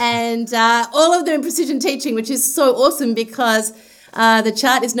 And all of them in precision teaching, which is so awesome because the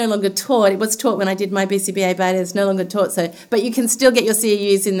chart is no longer taught. It was taught when I did my BCBA, but it's no longer taught. But you can still get your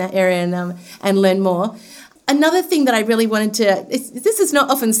CEUs in that area and learn more. Another thing that I really wanted to, this is not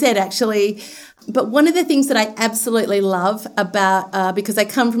often said actually, but one of the things that I absolutely love about, because I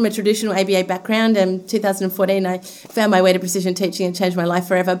come from a traditional ABA background, and in 2014 I found my way to precision teaching and changed my life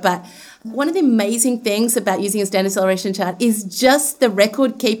forever. But one of the amazing things about using a standard acceleration chart is just the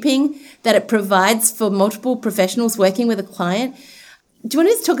record keeping that it provides for multiple professionals working with a client. Do you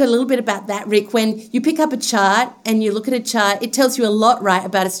want to just talk a little bit about that, Rick? When you pick up a chart and you look at a chart, it tells you a lot, right,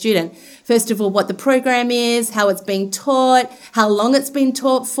 about a student. First of all, what the program is, how it's being taught, how long it's been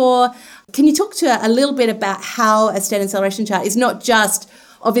taught for. Can you talk to a little bit about how a standard acceleration chart is not just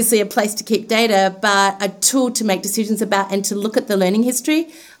obviously a place to keep data, but a tool to make decisions about and to look at the learning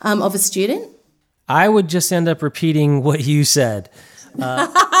history of a student? I would just end up repeating what you said.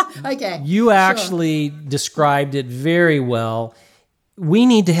 Okay. You actually described it very well. We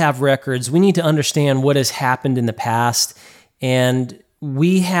need to have records. We need to understand what has happened in the past. And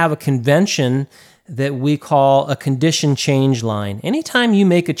we have a convention that we call a condition change line. Anytime you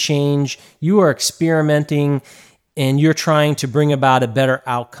make a change, you are experimenting and you're trying to bring about a better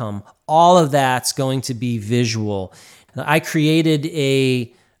outcome. All of that's going to be visual. I created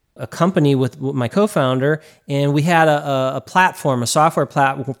a company with my co-founder, and we had a platform, a software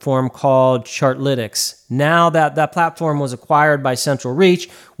platform called Chartlytics. Now that platform was acquired by Central Reach,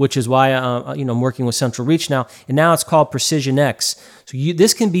 which is why I'm working with Central Reach now, and now it's called Precision X. So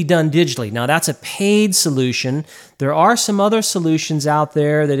this can be done digitally. Now that's a paid solution. There are some other solutions out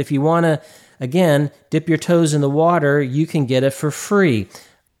there that if you want to, again, dip your toes in the water, you can get it for free.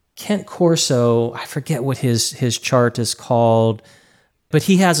 Kent Corso, I forget what his chart is called, but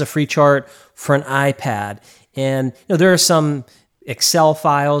he has a free chart for an iPad. And there are some Excel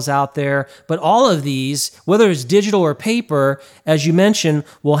files out there, but all of these, whether it's digital or paper, as you mentioned,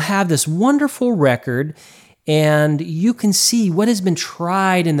 will have this wonderful record, and you can see what has been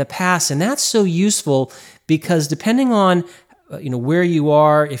tried in the past. And that's so useful because depending on where you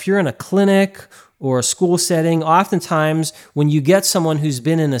are, if you're in a clinic or a school setting, oftentimes when you get someone who's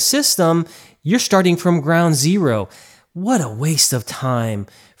been in a system, you're starting from ground zero. What a waste of time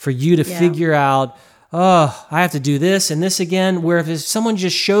for you to figure out, I have to do this and this again, where if someone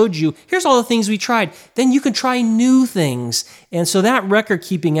just showed you, here's all the things we tried, then you can try new things. And so that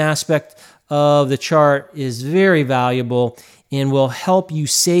record-keeping aspect of the chart is very valuable and will help you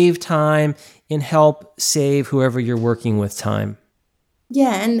save time and help save whoever you're working with time.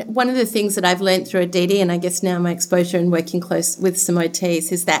 Yeah, and one of the things that I've learned through ADD, and I guess now my exposure and working close with some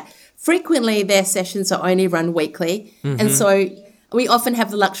OTs, is that frequently their sessions are only run weekly. Mm-hmm. And so we often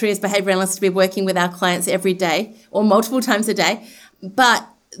have the luxury as behaviour analysts to be working with our clients every day or multiple times a day. But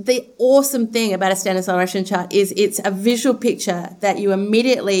the awesome thing about a standard acceleration chart is it's a visual picture that you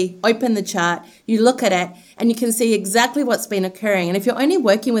immediately open the chart, you look at it, and you can see exactly what's been occurring. And if you're only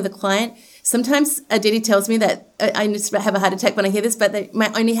working with a client, sometimes Aditi tells me that I just have a heart attack when I hear this, but they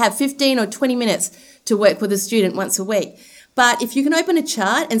might only have 15 or 20 minutes to work with a student once a week. But if you can open a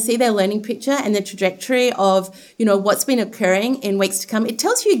chart and see their learning picture and the trajectory of, what's been occurring in weeks to come, it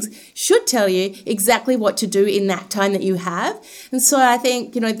should tell you exactly what to do in that time that you have. And so I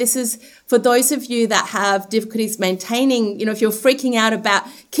think, this is for those of you that have difficulties maintaining, if you're freaking out about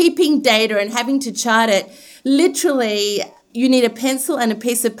keeping data and having to chart it, literally you need a pencil and a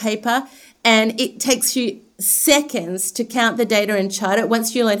piece of paper, and it takes you seconds to count the data and chart it.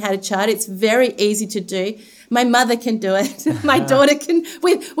 Once you learn how to chart, it's very easy to do. My mother can do it. My daughter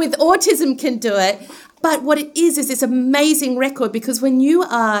with autism can do it. But what it is this amazing record, because when you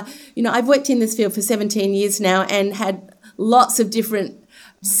are, I've worked in this field for 17 years now and had lots of different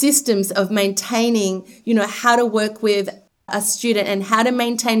systems of maintaining, how to work with a student and how to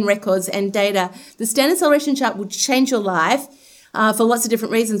maintain records and data. The standard acceleration chart will change your life for lots of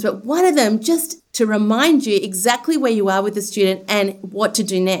different reasons, but one of them just to remind you exactly where you are with the student and what to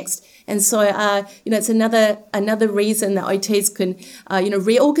do next. And so, it's another reason that OTs can,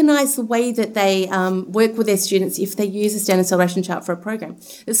 reorganize the way that they work with their students if they use a standard acceleration chart for a program.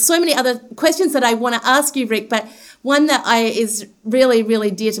 There's so many other questions that I want to ask you, Rick, but one that is really,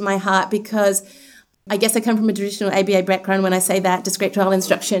 really dear to my heart, because I guess I come from a traditional ABA background when I say that, discrete trial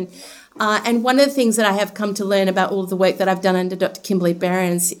instruction. And one of the things that I have come to learn about all of the work that I've done under Dr. Kimberly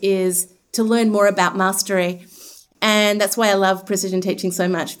Behrens is to learn more about mastery. And that's why I love precision teaching so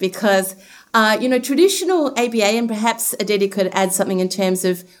much, because, traditional ABA, and perhaps Aditi could add something in terms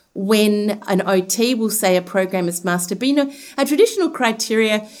of when an OT will say a program is mastered. But, a traditional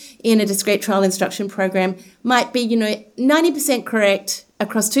criteria in a discrete trial instruction program might be, 90% correct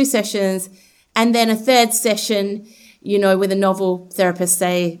across 2 sessions, and then a third session, with a novel therapist,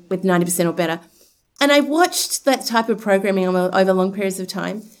 say, with 90% or better. And I watched that type of programming over long periods of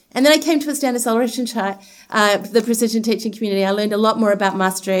time. And then I came to a standard acceleration chart, the precision teaching community. I learned a lot more about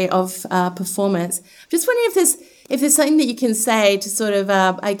mastery of performance. Just wondering if there's something that you can say to sort of,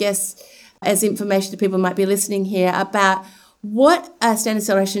 as information to people who might be listening here, about what a standard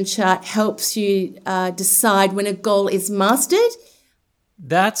acceleration chart helps you decide when a goal is mastered.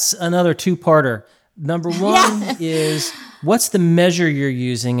 That's another two-parter. Number one is, what's the measure you're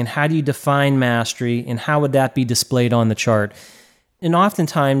using, and how do you define mastery, and how would that be displayed on the chart? And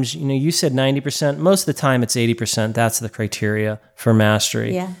oftentimes, you said 90%. Most of the time, it's 80%. That's the criteria for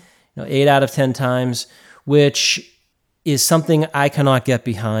mastery. Yeah. 8 out of 10 times, which is something I cannot get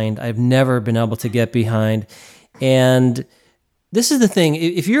behind. I've never been able to get behind. And this is the thing.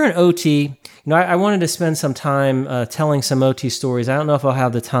 If you're an OT, I wanted to spend some time telling some OT stories. I don't know if I'll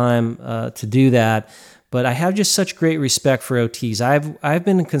have the time to do that, but I have just such great respect for OTs. I've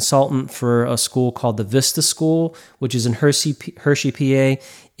been a consultant for a school called the Vista School, which is in Hershey, PA.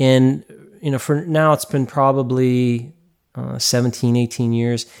 And, for now it's been probably 17, 18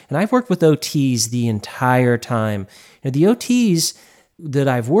 years. And I've worked with OTs the entire time. The OTs that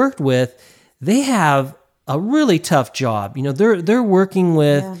I've worked with, they have a really tough job. They're working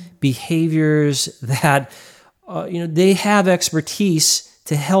with behaviors that, they have expertise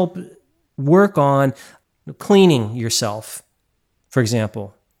to help work on. Cleaning yourself, for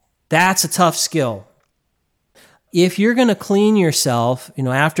example. That's a tough skill. If you're going to clean yourself,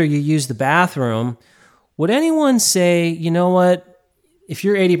 after you use the bathroom, would anyone say, you know what, if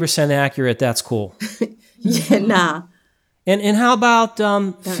you're 80% accurate, that's cool? Yeah, nah. And how about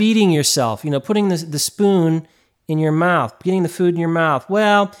feeding yourself, putting the spoon in your mouth, getting the food in your mouth?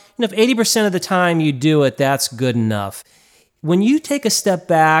 Well, if 80% of the time you do it, that's good enough. When you take a step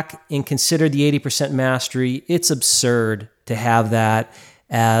back and consider the 80% mastery, it's absurd to have that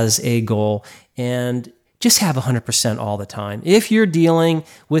as a goal, and just have 100% all the time. If you're dealing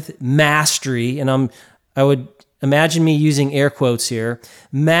with mastery, and I would imagine me using air quotes here,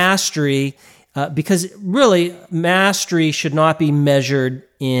 mastery, because really mastery should not be measured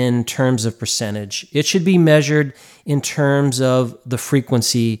in terms of percentage. It should be measured in terms of the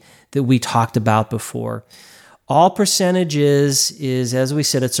frequency that we talked about before. All percentages is, as we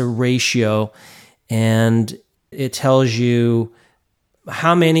said, it's a ratio, and it tells you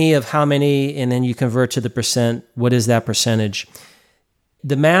how many of how many, and then you convert to the percent. What is that percentage?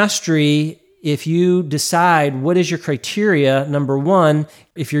 The mastery, if you decide what is your criteria, number one,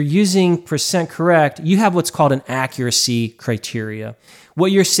 if you're using percent correct, you have what's called an accuracy criteria.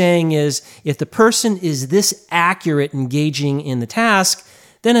 What you're saying is, if the person is this accurate engaging in the task,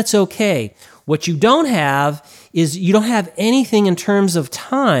 then it's okay. What you don't have is you don't have anything in terms of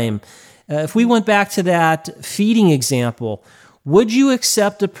time. If we went back to that feeding example, would you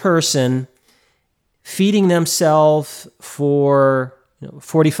accept a person feeding themselves for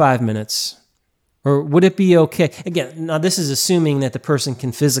 45 minutes? Or would it be okay? Again, now this is assuming that the person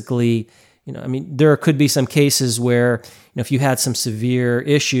can physically, there could be some cases where, if you had some severe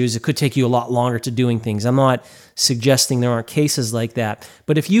issues, it could take you a lot longer to doing things. I'm not suggesting there aren't cases like that.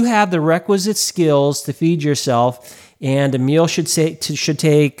 But if you have the requisite skills to feed yourself, and a meal should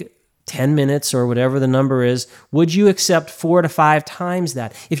take 10 minutes or whatever the number is, would you accept 4 to 5 times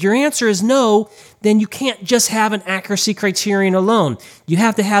that? If your answer is no, then you can't just have an accuracy criterion alone. You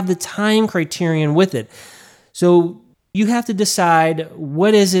have to have the time criterion with it. So you have to decide,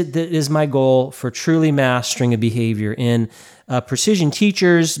 what is it that is my goal for truly mastering a behavior? And precision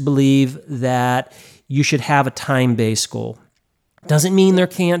teachers believe that you should have a time-based goal. Doesn't mean there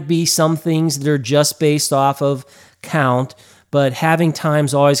can't be some things that are just based off of count, but having time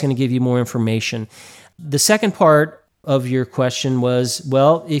is always going to give you more information. The second part of your question was,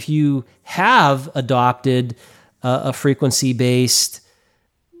 well, if you have adopted a frequency-based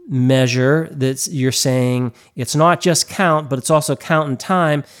measure that you're saying it's not just count, but it's also count and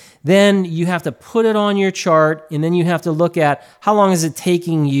time, Then you have to put it on your chart, and then you have to look at how long is it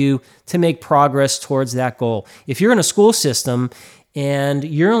taking you to make progress towards that goal. If you're in a school system and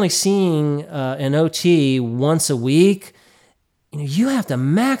you're only seeing an OT once a week, you have to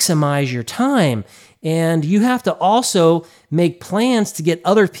maximize your time, and you have to also make plans to get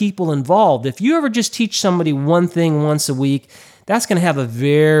other people involved. If you ever just teach somebody one thing once a week, that's going to have a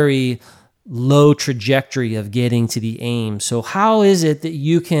very low trajectory of getting to the aim. So how is it that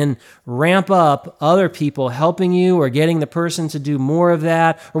you can ramp up other people helping you or getting the person to do more of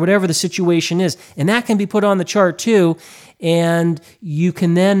that or whatever the situation is? And that can be put on the chart too. And you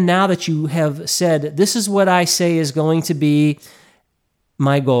can then, now that you have said, this is what I say is going to be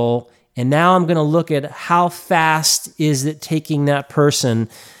my goal, and now I'm going to look at how fast is it taking that person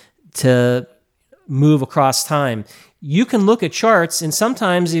to move across time. You can look at charts, and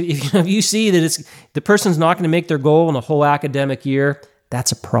sometimes if you see that the person's not going to make their goal in a whole academic year,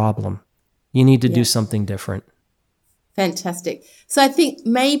 that's a problem. You need to do something different. Fantastic. So I think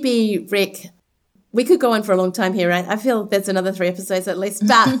maybe, Rick, we could go on for a long time here, right? I feel there's another 3 episodes at least.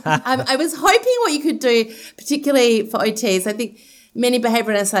 But I was hoping what you could do, particularly for OTs, I think many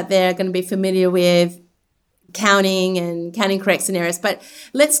behavioralists out there are going to be familiar with counting and counting correct scenarios. But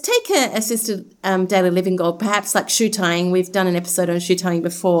let's take an assisted daily living goal, perhaps like shoe tying. We've done an episode on shoe tying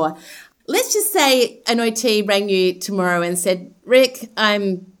before. Let's just say an OT rang you tomorrow and said, Rick,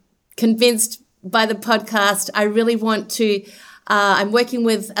 I'm convinced by the podcast. I really want to, I'm working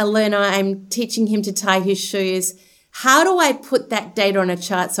with a learner. I'm teaching him to tie his shoes. How do I put that data on a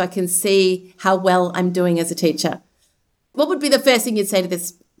chart so I can see how well I'm doing as a teacher? What would be the first thing you'd say to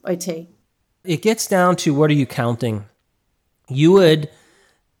this OT? It gets down to, what are you counting? You would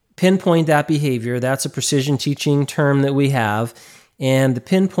pinpoint that behavior. That's a precision teaching term that we have. And the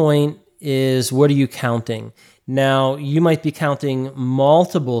pinpoint is, what are you counting? Now, you might be counting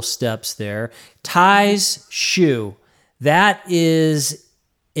multiple steps there. Ties, shoe. That is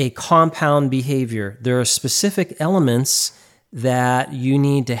a compound behavior. There are specific elements that you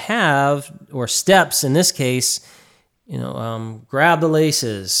need to have, or steps in this case. Grab the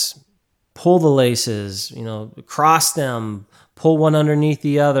laces, pull the laces, cross them, pull one underneath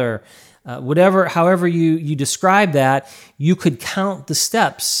the other, however you describe that, you could count the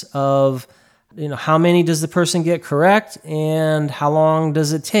steps of, how many does the person get correct and how long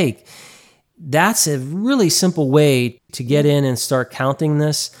does it take? That's a really simple way to get in and start counting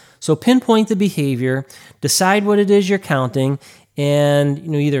this. So pinpoint the behavior, decide what it is you're counting,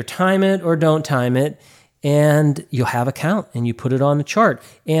 and either time it or don't time it. And you'll have a count, and you put it on the chart.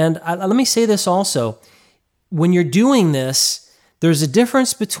 And let me say this also. When you're doing this, there's a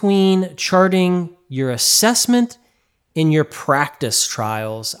difference between charting your assessment and your practice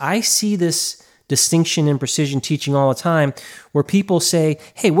trials. I see this distinction in precision teaching all the time, where people say,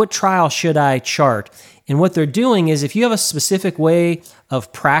 hey, what trial should I chart? And what they're doing is, if you have a specific way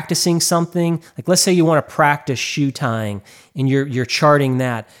of practicing something, like let's say you want to practice shoe tying and you're charting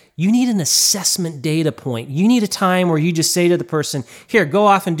that, you need an assessment data point. You need a time where you just say to the person, here, go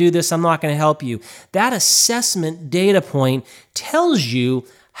off and do this. I'm not going to help you. That assessment data point tells you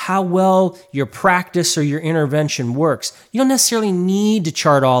how well your practice or your intervention works. You don't necessarily need to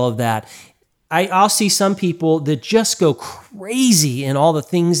chart all of that. I'll see some people that just go crazy in all the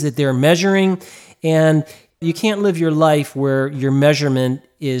things that they're measuring, and you can't live your life where your measurement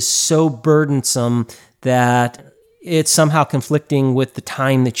is so burdensome that it's somehow conflicting with the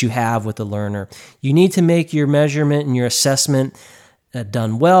time that you have with the learner. You need to make your measurement and your assessment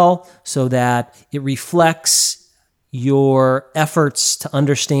done well so that it reflects your efforts to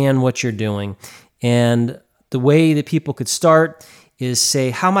understand what you're doing. And the way that people could start is say,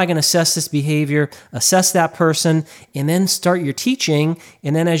 how am I going to assess this behavior, assess that person, and then start your teaching.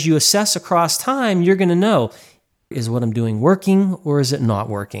 And then as you assess across time, you're going to know, is what I'm doing working or is it not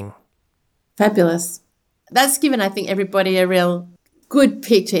working? Fabulous. That's given, I think, everybody a real good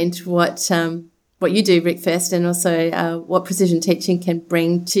picture into what you do, Rick, first, and also what precision teaching can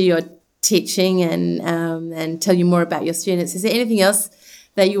bring to your teaching and tell you more about your students. Is there anything else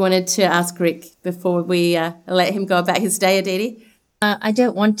that you wanted to ask Rick before we let him go about his day, Aditi? I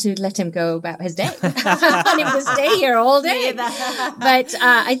don't want to let him go about his day. I want him to stay here all day. But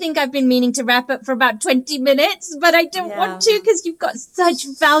I think I've been meaning to wrap up for about 20 minutes, but I don't want to because you've got such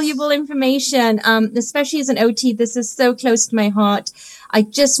valuable information, especially as an OT. This is so close to my heart. I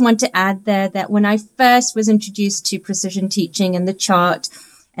just want to add there that when I first was introduced to precision teaching and the chart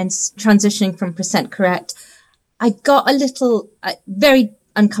and transitioning from percent correct, I got a little very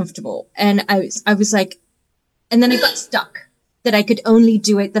uncomfortable. And I was like, and then I got stuck that I could only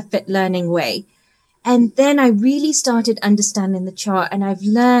do it the fit learning way. And then I really started understanding the chart, and I've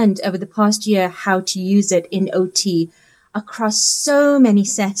learned over the past year how to use it in OT across so many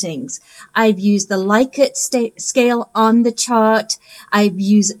settings. I've used the Likert scale on the chart. I've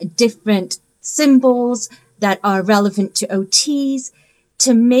used different symbols that are relevant to OTs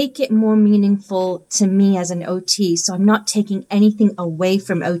to make it more meaningful to me as an OT. So I'm not taking anything away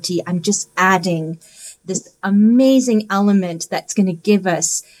from OT. I'm just adding this amazing element that's going to give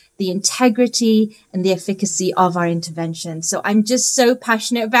us the integrity and the efficacy of our intervention. So I'm just so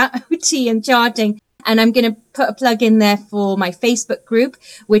passionate about OT and charting. And I'm going to put a plug in there for my Facebook group,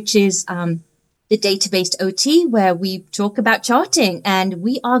 which is the Database OT, where we talk about charting. And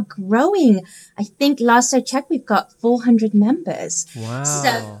we are growing. I think last I checked, we've got 400 members.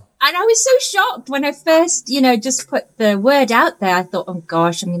 Wow. And I was so shocked when I first, just put the word out there. I thought, oh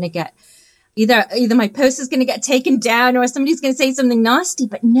gosh, I'm going to get either my post is going to get taken down or somebody's going to say something nasty.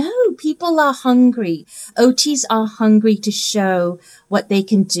 But no, people are hungry. OTs are hungry to show what they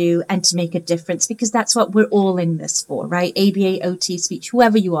can do and to make a difference, because that's what we're all in this for, right? ABA, OT, speech,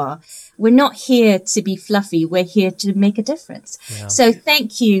 whoever you are. We're not here to be fluffy. We're here to make a difference. Yeah. So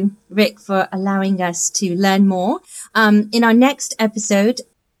thank you, Rick, for allowing us to learn more. In our next episode,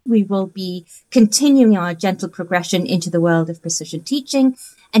 we will be continuing our gentle progression into the world of precision teaching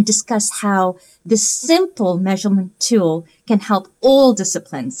and discuss how this simple measurement tool can help all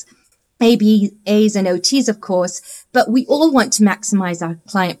disciplines, ABAs and OTs, of course, but we all want to maximize our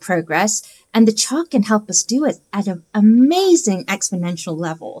client progress, and the chart can help us do it at an amazing exponential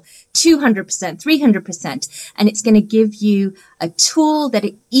level, 200%, 300%, and it's going to give you a tool that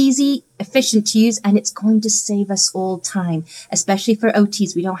is easy, efficient to use, and it's going to save us all time, especially for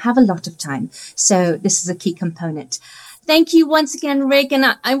OTs. We don't have a lot of time, so this is a key component. Thank you once again, Rick. And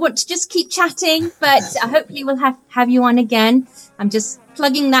I want to just keep chatting, but I hope we will have you on again. I'm just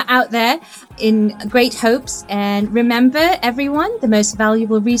plugging that out there in great hopes. And remember, everyone, the most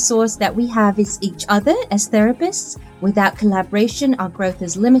valuable resource that we have is each other as therapists. Without collaboration, our growth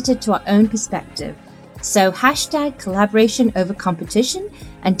is limited to our own perspective. So #collaboration over competition.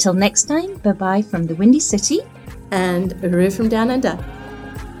 Until next time, bye-bye from the Windy City. And Uru from Down Under.